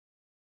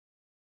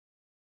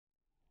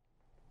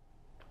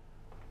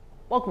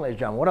Welcome, ladies and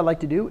gentlemen. What I'd like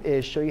to do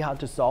is show you how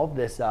to solve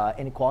this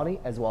inequality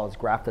as well as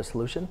graph the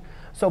solution.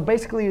 So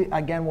basically,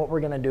 again, what we're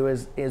going to do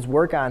is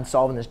work on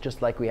solving this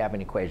just like we have an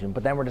equation,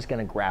 but then we're just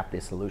going to graph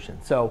the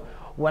solution. So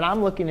when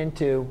I'm looking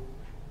into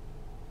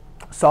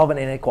solving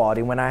an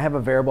inequality, when I have a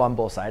variable on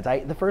both sides,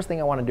 the first thing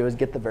I want to do is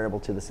get the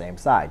variable to the same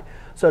side.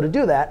 So to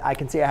do that, I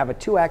can see I have a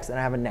 2x and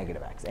I have a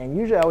negative x. And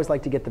usually I always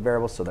like to get the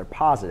variables so they're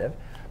positive.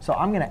 So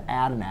I'm going to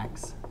add an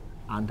x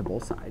onto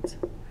both sides.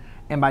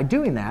 And by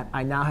doing that,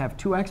 I now have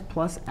 2x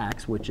plus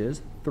x, which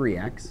is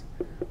 3x,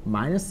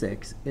 minus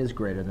 6 is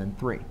greater than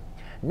 3.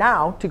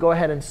 Now, to go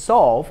ahead and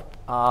solve,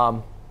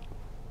 for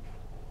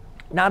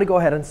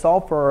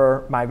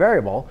my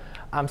variable,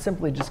 I'm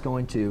simply just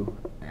going to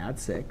add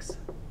 6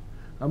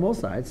 on both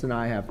sides. So now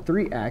I have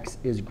 3x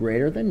is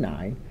greater than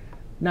 9.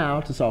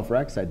 Now, to solve for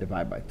x, I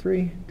divide by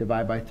 3,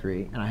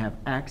 and I have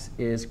x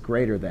is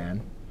greater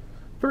than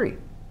 3.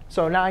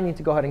 So now I need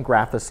to go ahead and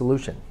graph the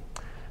solution.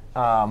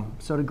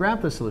 So to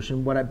graph the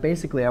solution, what I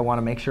want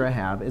to make sure I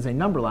have is a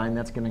number line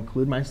that's going to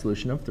include my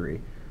solution of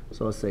 3.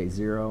 So let's say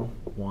 0,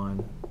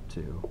 1,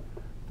 2,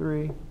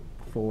 3,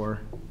 4,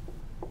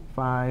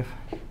 5,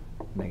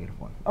 negative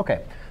 1.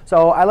 OK,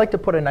 so I like to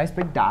put a nice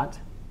big dot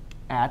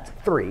at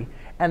 3.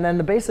 And then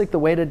the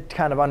way to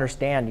kind of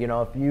understand,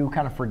 if you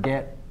kind of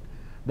forget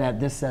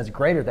that this says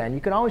greater than, you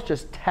can always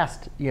just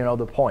test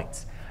the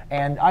points.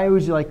 And I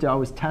always like to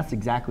always test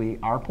exactly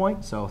our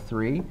point. So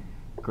 3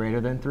 greater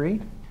than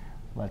 3.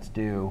 Let's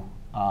do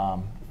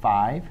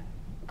 5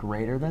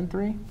 greater than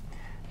 3,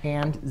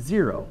 and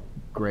 0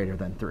 greater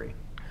than 3.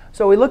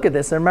 So we look at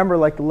this, and remember,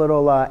 like the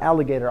little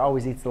alligator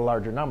always eats the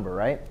larger number,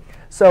 right?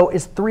 So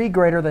is 3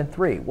 greater than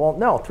 3? Well,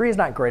 no, 3 is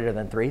not greater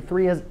than 3.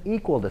 3 is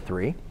equal to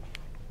 3.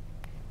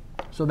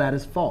 So that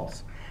is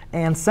false.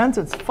 And since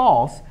it's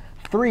false,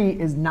 3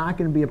 is not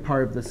going to be a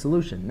part of the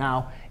solution.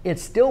 Now,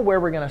 it's still where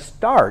we're going to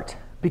start,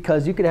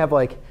 because you could have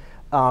like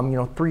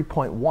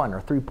 3.1 or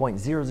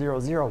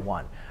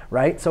 3.0001.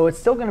 Right? So it's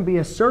still going to be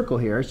a circle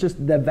here. It's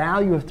just the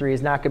value of 3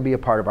 is not going to be a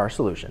part of our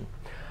solution.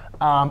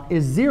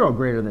 Is 0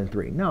 greater than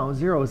 3? No,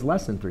 0 is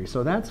less than 3.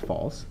 So that's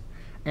false.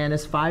 And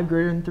is 5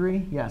 greater than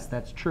 3? Yes,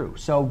 that's true.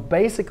 So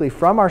basically,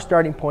 from our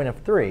starting point of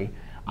 3,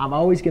 I'm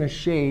always going to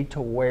shade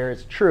to where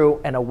it's true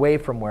and away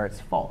from where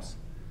it's false.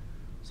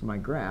 So my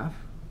graph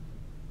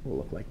will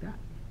look like that.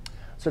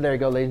 So there you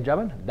go, ladies and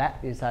gentlemen. That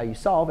is how you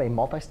solve a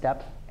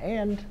multi-step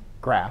and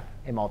graph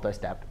a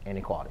multi-step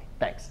inequality.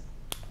 Thanks.